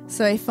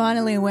 So he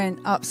finally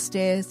went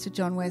upstairs to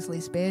John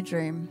Wesley's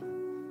bedroom,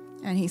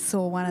 and he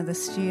saw one of the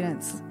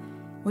students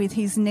with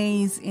his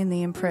knees in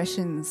the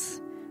impressions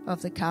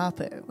of the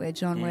carpet where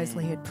John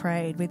Wesley had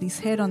prayed, with his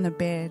head on the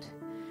bed.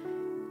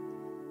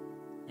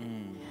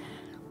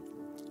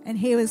 And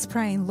he was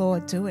praying,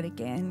 Lord, do it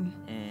again.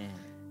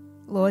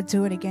 Lord,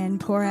 do it again.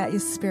 Pour out your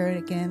Spirit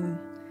again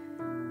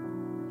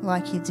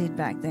like you did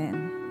back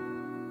then.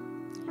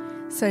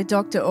 So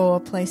Dr. Orr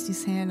placed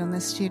his hand on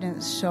the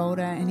student's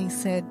shoulder and he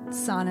said,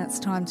 son, it's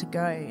time to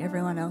go.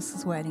 Everyone else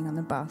is waiting on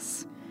the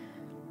bus.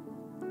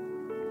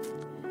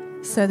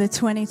 So the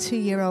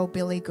 22-year-old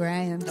Billy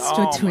Graham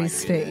stood to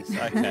his feet.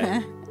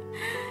 Okay.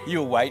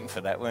 You were waiting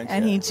for that, weren't you?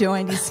 And he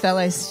joined his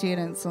fellow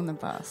students on the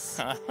bus.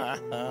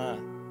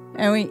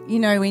 And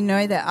we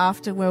know that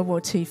after World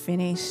War II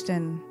finished,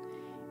 and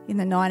in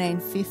the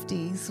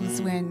 1950s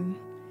was when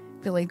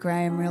Billy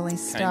Graham really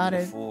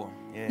started,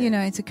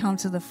 to come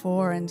to the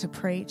fore and to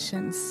preach,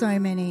 and so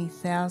many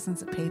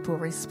thousands of people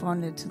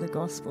responded to the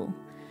gospel.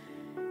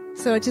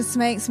 So it just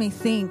makes me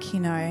think,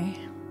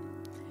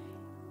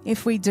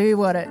 if we do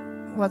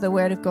what the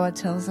Word of God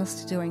tells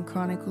us to do in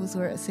Chronicles,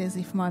 where it says,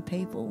 if my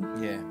people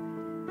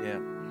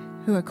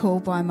who are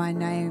called by my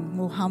name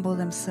will humble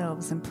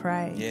themselves and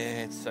pray.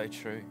 Yeah, it's so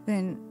true.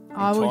 Then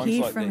I will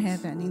hear from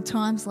heaven. In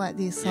times like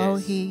this, I will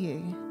hear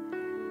you,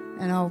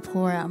 and I will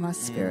pour out my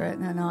Spirit,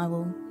 and I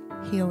will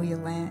heal your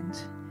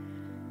land.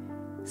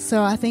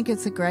 So I think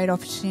it's a great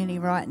opportunity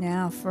right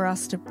now for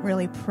us to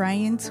really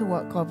pray into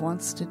what God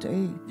wants to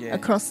do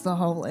across the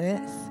whole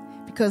earth,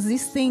 because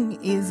this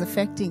thing is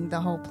affecting the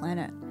whole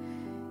planet.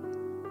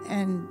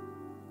 And,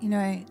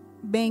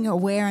 being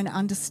aware and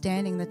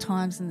understanding the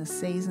times and the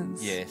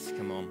seasons. Yes,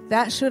 come on.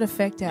 That should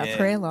affect our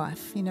prayer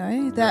life,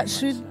 That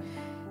should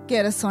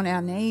get us on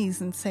our knees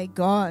and say,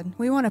 God,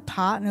 we want to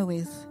partner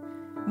with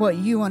what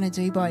you want to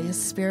do by your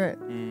Spirit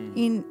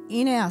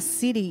in our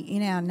city,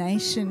 in our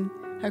nation,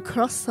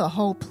 across the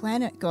whole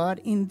planet,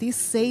 God, in this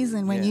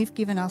season when you've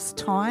given us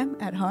time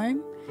at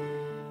home.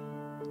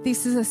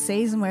 This is a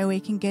season where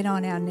we can get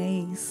on our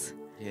knees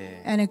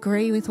and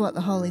agree with what the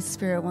Holy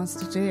Spirit wants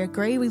to do,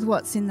 agree with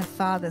what's in the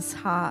Father's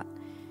heart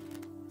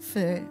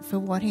for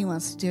what he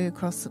wants to do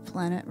across the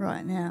planet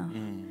right now.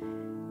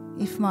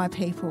 If my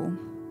people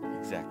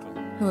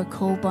who are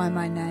called by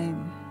my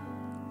name,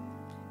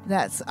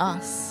 that's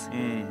us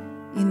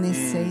in this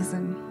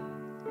season.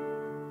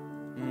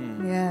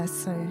 Yeah,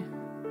 so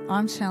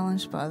I'm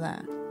challenged by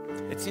that.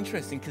 It's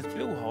interesting because not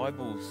Bill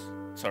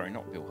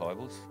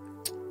Hybels,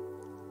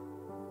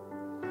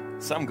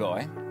 some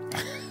guy,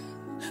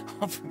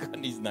 I've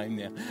forgotten his name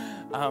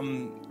now.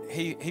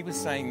 He was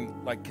saying,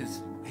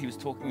 because he was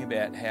talking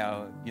about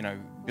how,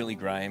 Billy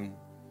Graham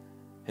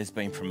has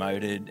been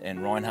promoted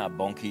and Reinhard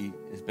Bonnke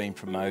has been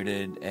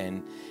promoted.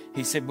 And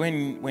he said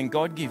when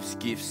God gives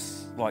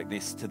gifts like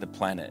this to the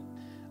planet,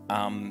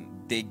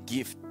 their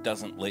gift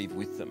doesn't leave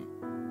with them.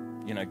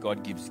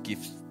 God gives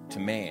gifts to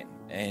man.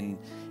 And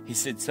he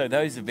said, so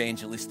those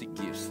evangelistic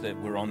gifts that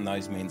were on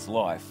those men's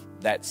life,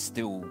 that's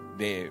still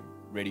there,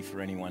 ready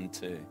for anyone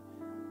to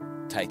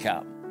take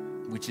up,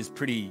 which is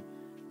pretty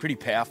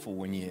powerful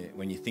when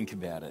you think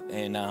about it.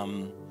 And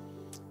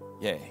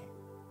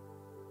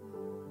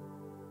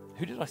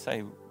who did I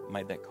say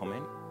made that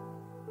comment?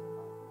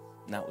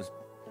 No, it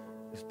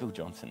was Bill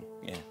Johnson.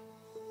 Yeah.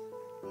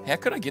 How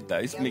could I get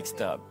those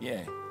mixed up?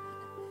 Yeah.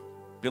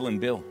 Bill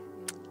and Bill.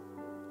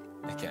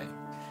 Okay.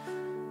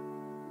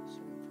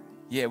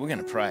 Yeah, we're going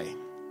to pray.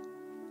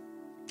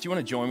 Do you want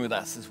to join with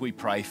us as we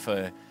pray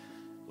for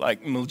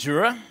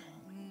Mildura?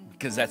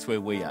 Because that's where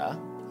we are.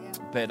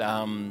 But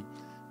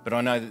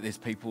I know that there's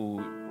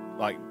people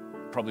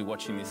probably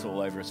watching this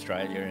all over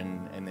Australia,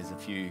 and there's a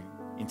few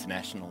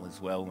international as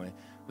well. We're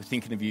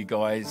thinking of you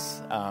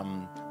guys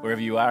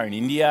wherever you are, in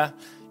India,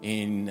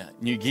 in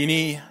New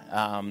Guinea.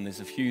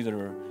 There's a few that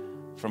are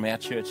from our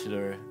church that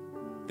are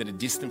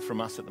distant from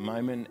us at the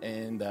moment,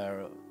 and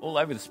are all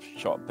over the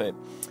shop. But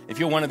if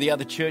you're one of the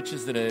other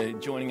churches that are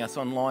joining us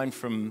online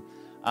from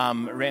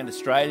around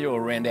Australia or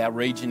around our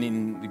region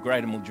in the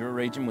greater Mildura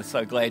region, we're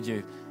so glad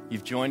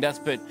you've joined us.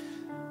 But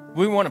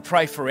we want to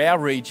pray for our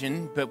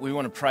region, but we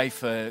want to pray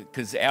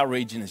because our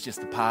region is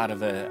just a part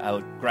of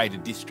a greater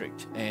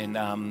district, and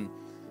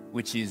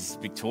which is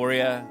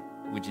Victoria,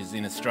 which is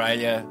in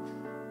Australia,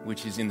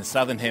 which is in the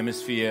southern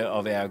hemisphere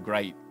of our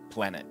great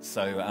planet.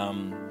 So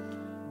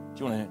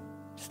do you want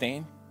to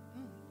stand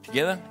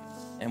together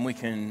and we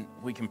can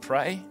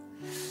pray?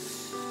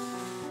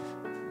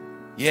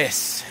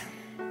 Yes.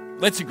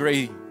 Let's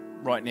agree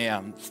right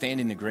now. Stand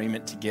in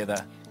agreement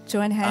together.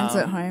 Join hands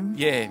at home.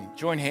 Yeah,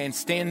 join hands.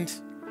 Stand.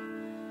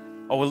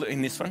 Oh, well,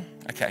 in this one?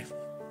 Okay.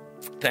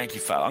 Thank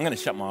you, Father. I'm going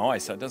to shut my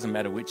eyes so it doesn't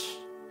matter which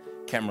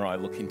camera I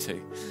look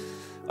into.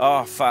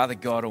 Oh, Father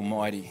God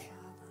Almighty,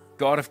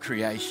 God of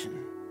creation.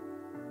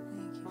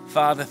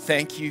 Father,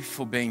 thank you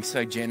for being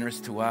so generous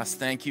to us.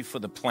 Thank you for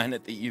the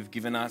planet that you've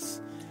given us.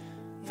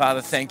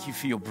 Father, thank you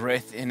for your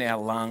breath in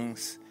our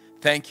lungs.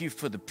 Thank you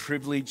for the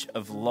privilege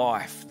of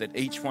life that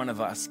each one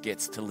of us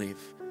gets to live.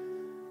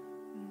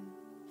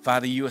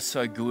 Father, you are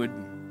so good.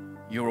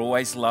 You're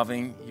always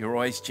loving. You're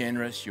always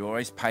generous. You're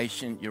always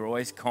patient. You're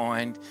always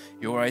kind.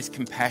 You're always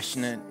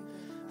compassionate.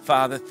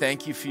 Father,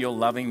 thank you for your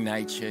loving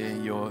nature,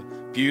 your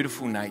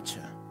beautiful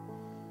nature.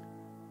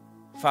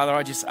 Father,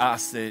 I just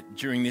ask that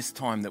during this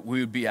time that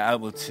we would be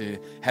able to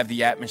have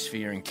the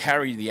atmosphere and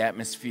carry the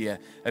atmosphere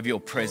of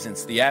your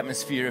presence, the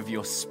atmosphere of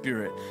your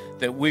spirit,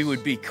 that we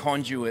would be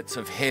conduits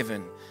of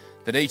heaven,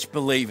 that each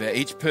believer,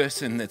 each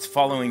person that's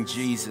following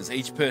Jesus,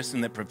 each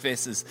person that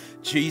professes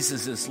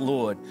Jesus as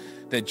Lord,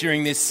 that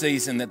during this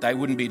season that they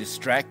wouldn't be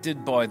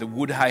distracted by the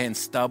wood, hay and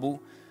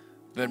stubble,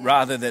 but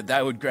rather that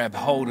they would grab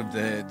hold of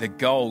the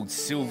gold,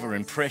 silver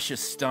and precious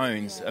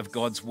stones of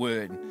God's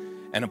word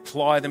and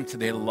apply them to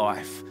their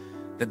life.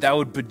 That they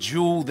would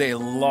bejewel their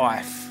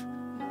life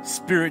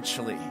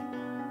spiritually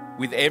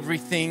with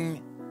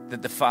everything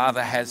that the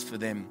Father has for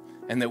them,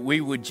 and that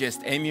we would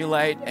just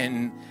emulate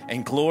and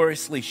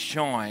gloriously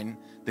shine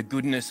the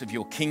goodness of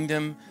your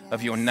kingdom,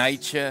 of your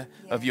nature,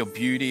 of your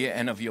beauty,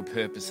 and of your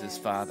purposes,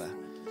 Father.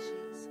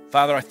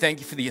 Father, I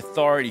thank you for the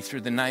authority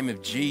through the name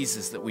of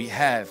Jesus that we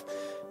have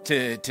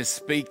to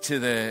speak to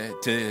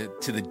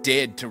the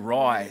dead to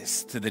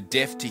rise, to the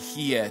deaf to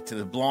hear, to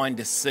the blind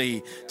to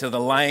see, to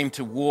the lame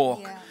to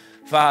walk.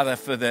 Father,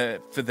 for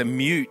the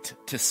mute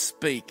to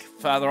speak.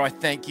 Father, I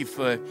thank you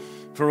for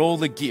all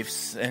the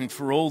gifts and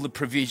for all the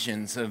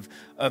provisions of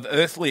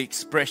earthly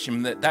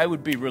expression, that they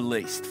would be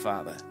released,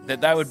 Father, that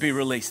they would be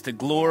released to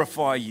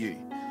glorify you.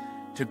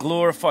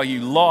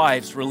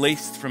 Lives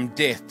released from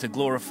death to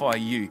glorify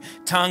you.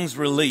 Tongues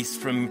released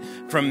from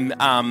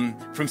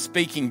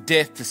speaking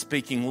death to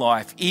speaking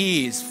life.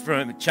 Ears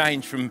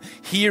changed from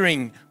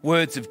hearing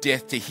words of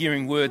death to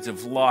hearing words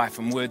of life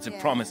and words of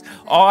promise.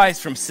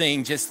 Eyes from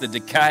seeing just the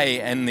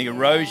decay and the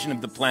erosion of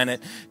the planet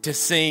to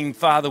seeing,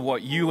 Father,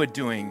 what you are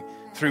doing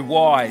through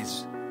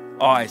wise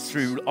eyes,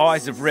 through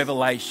eyes of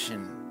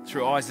revelation,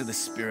 through eyes of the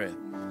Spirit.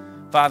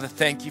 Father,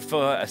 thank you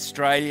for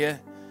Australia.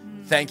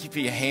 Thank you for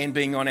your hand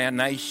being on our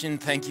nation.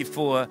 Thank you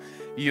for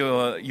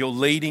your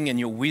leading and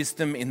your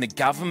wisdom in the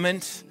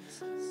government.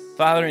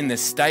 Father, in the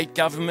state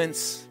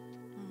governments.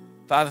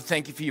 Father,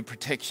 thank you for your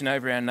protection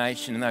over our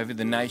nation and over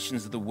the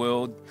nations of the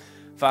world.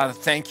 Father,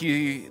 thank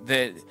you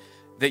that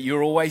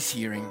you're always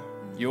hearing.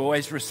 You're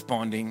always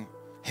responding.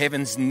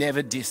 Heaven's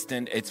never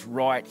distant. It's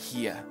right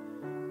here.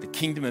 The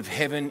kingdom of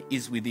heaven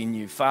is within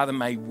you. Father,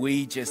 may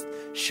we just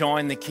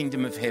shine the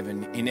kingdom of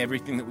heaven in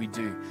everything that we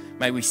do.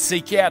 May we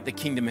seek out the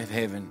kingdom of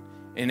heaven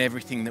in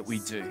everything that we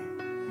do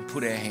and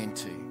put our hand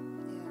to.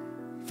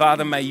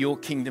 Father, may your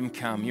kingdom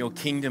come, your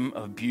kingdom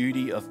of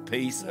beauty, of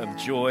peace, of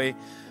joy,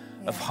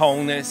 of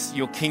wholeness,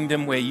 your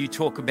kingdom where you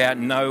talk about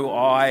no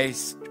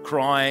eyes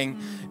crying,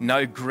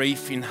 no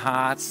grief in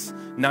hearts,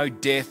 no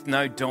death,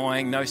 no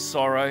dying, no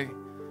sorrow.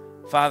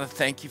 Father,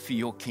 thank you for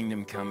your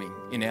kingdom coming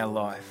in our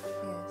life.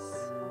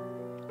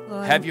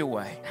 Lord, have your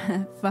way.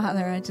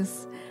 Father, I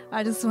just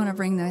want to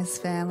bring those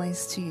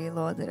families to you,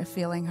 Lord, that are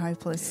feeling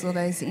hopeless, or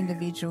those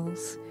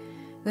individuals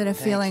that are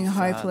feeling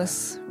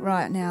hopeless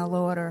right now,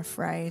 Lord, or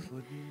afraid.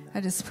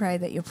 I just pray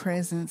that your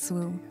presence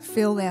will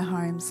fill their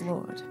homes,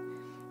 Lord,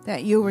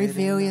 that you'll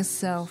reveal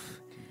yourself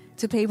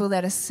to people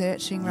that are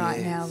searching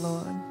right now,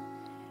 Lord.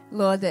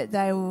 Lord, that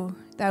they will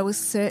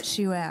search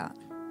you out.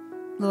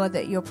 Lord,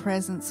 that your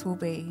presence will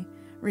be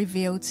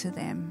revealed to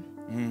them.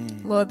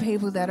 Lord,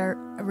 people that are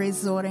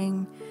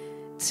resorting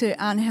to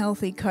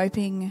unhealthy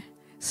coping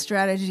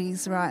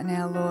strategies right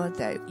now, Lord,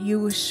 that you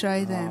will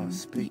show them,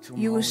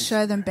 you will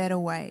show them better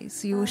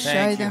ways. You will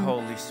show them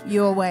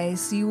your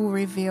ways. You will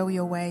reveal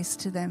your ways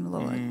to them,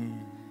 Lord.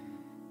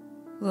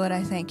 Lord,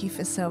 I thank you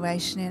for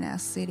salvation in our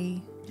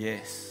city.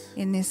 Yes.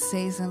 In this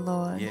season,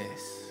 Lord. Yes.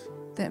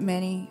 That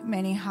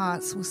many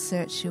hearts will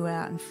search you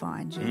out and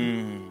find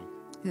you.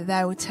 That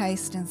they will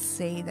taste and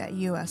see that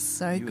you are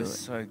so good. You are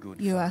so good.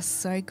 You are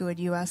so good.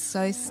 You are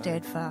so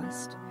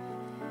steadfast.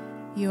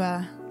 You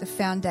are the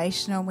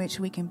foundation on which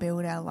we can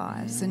build our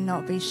lives and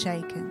not be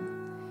shaken.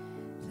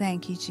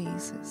 Thank you,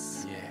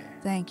 Jesus. Yeah.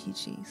 Thank you,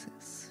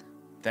 Jesus.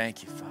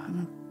 Thank you,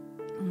 Father.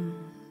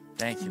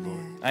 Thank you,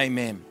 Lord.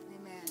 Amen.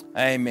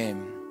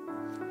 Amen.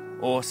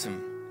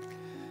 Awesome.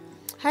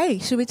 Hey,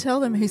 should we tell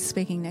them who's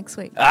speaking next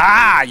week?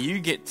 You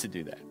get to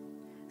do that.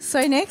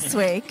 So next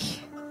week,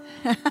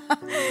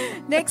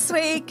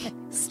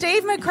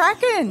 Steve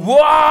McCracken.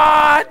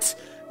 What?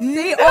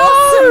 The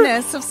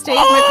awesomeness of Steve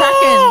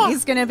McCracken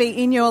is going to be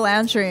in your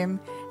lounge room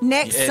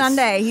next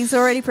Sunday. He's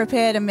already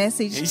prepared a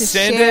message to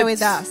share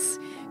with us.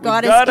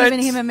 God has given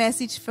him a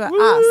message for us,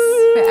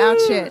 for our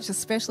church,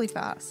 especially for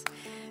us.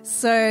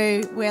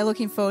 So we're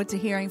looking forward to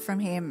hearing from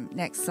him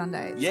next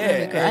Sunday. It's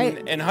going to be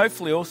great. And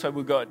hopefully also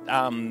we've got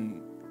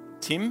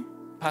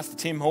Pastor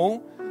Tim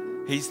Hall.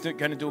 He's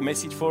going to do a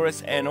message for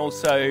us, and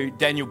also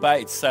Daniel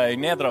Bates. So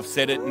now that I've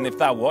said it, and if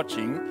they're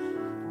watching,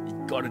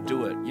 you've got to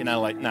do it.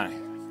 No,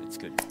 It's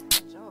good.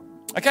 Good job.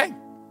 Okay,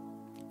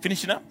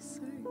 finishing up.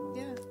 So,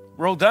 yeah.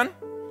 We're all done?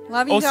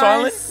 Love you All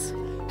guys.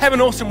 silent? Have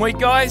an awesome week,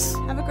 guys.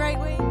 Have a great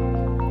week.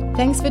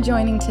 Thanks for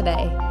joining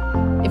today.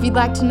 If you'd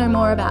like to know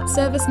more about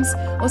services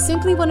or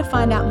simply want to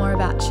find out more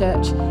about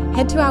church,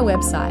 head to our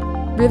website,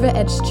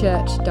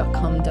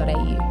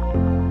 riveredgechurch.com.au.